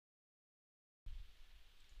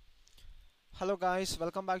Hello guys,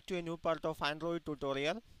 welcome back to a new part of Android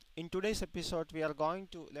tutorial. In today's episode we are going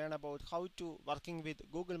to learn about how to working with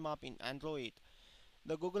Google Map in Android.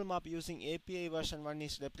 The Google Map using API version 1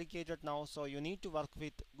 is deprecated now, so you need to work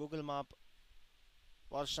with Google Map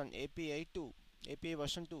version API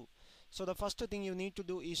version 2. So the first thing you need to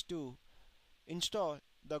do is to install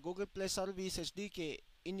the Google Play Service SDK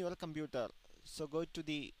in your computer. So go to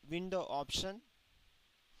the window option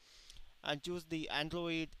and choose the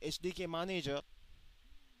Android SDK manager,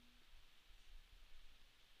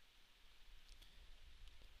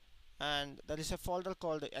 and there is a folder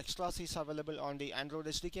called extras is available on the Android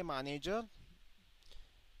SDK manager.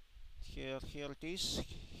 Here it is.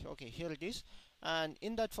 Okay, here it is. And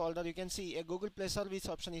in that folder you can see a Google Play Service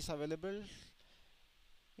option is available.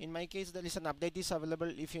 In my case there is an update is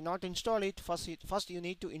available. If you not install it, first you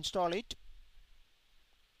need to install it.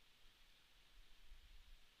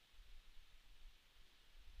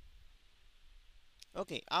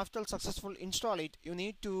 Okay, after successful install it, you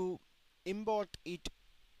need to import it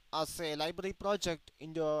as a library project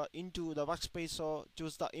into the workspace. So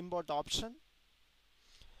choose the import option.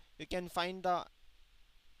 You can find the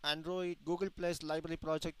Android Google Play library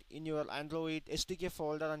project in your Android SDK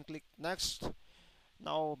folder and click next.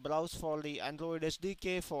 Now browse for the Android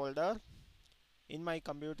SDK folder. In my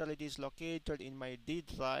computer it is located in my D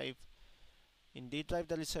drive. In D drive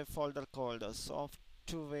there is a folder called softwares.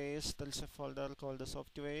 There is a folder called the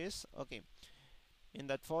softwares. Okay, in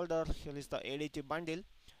that folder here is the ADT bundle.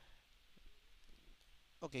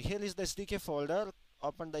 Okay, here is the SDK folder.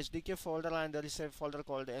 Open the SDK folder and there is a folder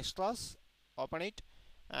called extras. Open it,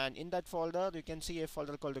 and in that folder you can see a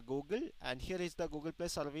folder called Google, and here is the Google Play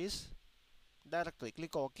Service directory.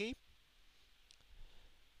 Click OK.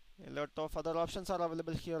 A lot of other options are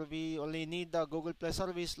available here. We only need the Google Play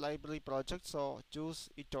Service library project, so choose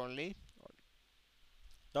it only.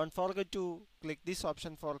 Don't forget to click this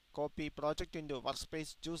option for copy project into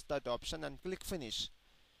workspace. Choose that option and click finish.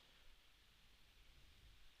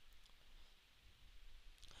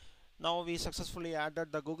 Now we successfully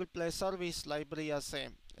added the Google Play Service library as a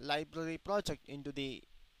library project into the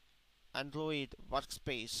Android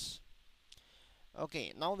workspace.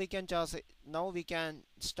 Okay, now we can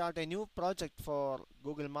start a new project for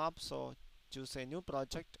Google Maps. So choose a new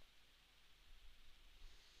project.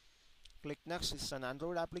 Click next. It's an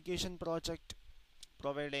Android application project.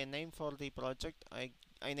 Provide a name for the project. I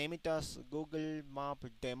name it as Google Map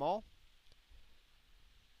Demo,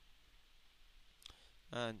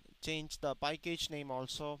 and change the package name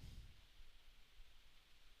also.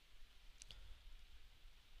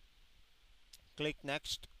 Click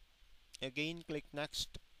next. Again click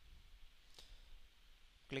next.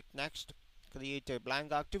 Click next. Create a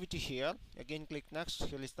blank activity here. Again click next.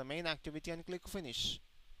 Here is the main activity and click finish.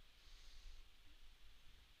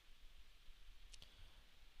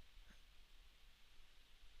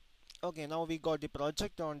 Okay, now we got the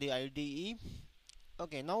project on the IDE.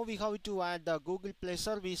 Okay, now we have to add the Google Play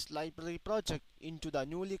Service library project into the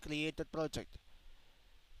newly created project.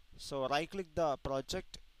 So right click the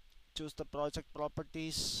project, choose the project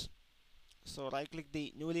properties. So right click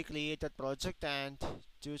the newly created project and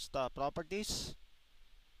choose the properties,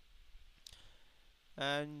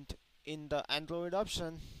 and in the Android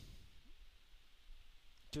option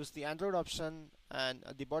choose the Android option, and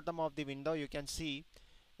at the bottom of the window you can see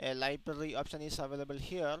a library option is available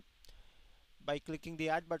here. By clicking the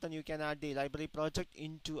add button you can add the library project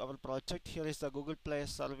into our project. Here is the Google Play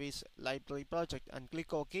Service library project and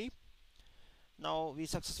click OK. Now we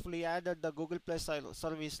successfully added the Google Play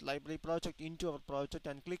Service library project into our project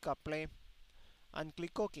and click apply and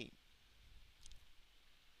click OK.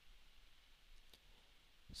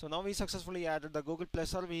 So now we successfully added the Google Play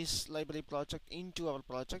Service library project into our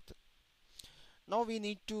project. Now we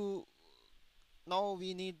need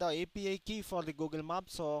the API key for the Google Map.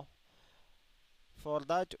 So for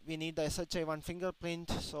that we need the SHA-1 fingerprint.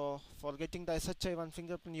 So for getting the SHA-1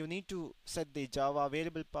 fingerprint you need to set the Java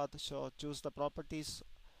variable path. So choose the properties.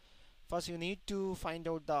 First you need to find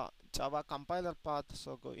out the Java compiler path.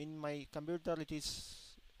 So go in my computer, it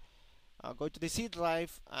is go to the C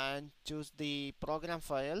drive and choose the program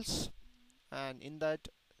files, and in that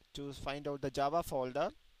find out the Java folder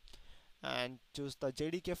and choose the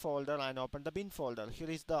JDK folder and open the bin folder.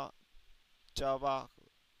 Here is the Java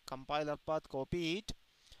compiler path. Copy it.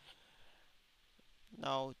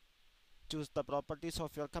 Now choose the properties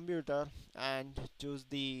of your computer and choose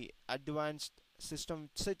the advanced system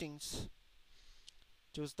settings.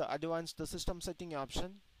 Choose the advanced system setting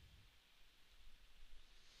option,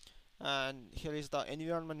 and here is the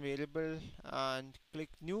environment variable, and click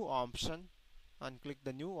new option and click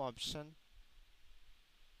the new option,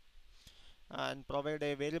 and provide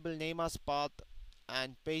a variable name as path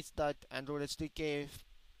and paste that Android SDK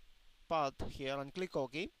path here and click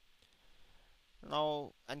OK.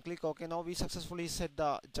 Now and click OK. Now we successfully set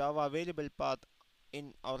the Java variable path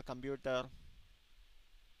in our computer.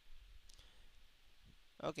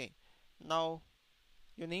 Okay, now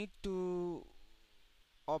you need to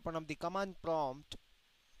open up the command prompt.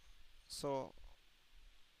 So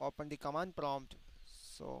open the command prompt.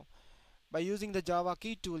 So by using the Java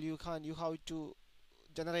key tool, you have to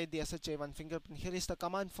generate the SHA1 fingerprint. Here is the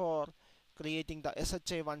command for creating the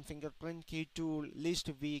SHA1 fingerprint: key tool, list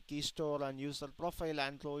v key store, and user profile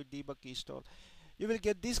Android debug key store. You will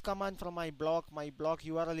get this command from my blog. My blog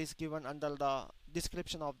URL is given under the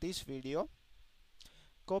description of this video.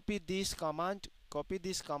 Copy this command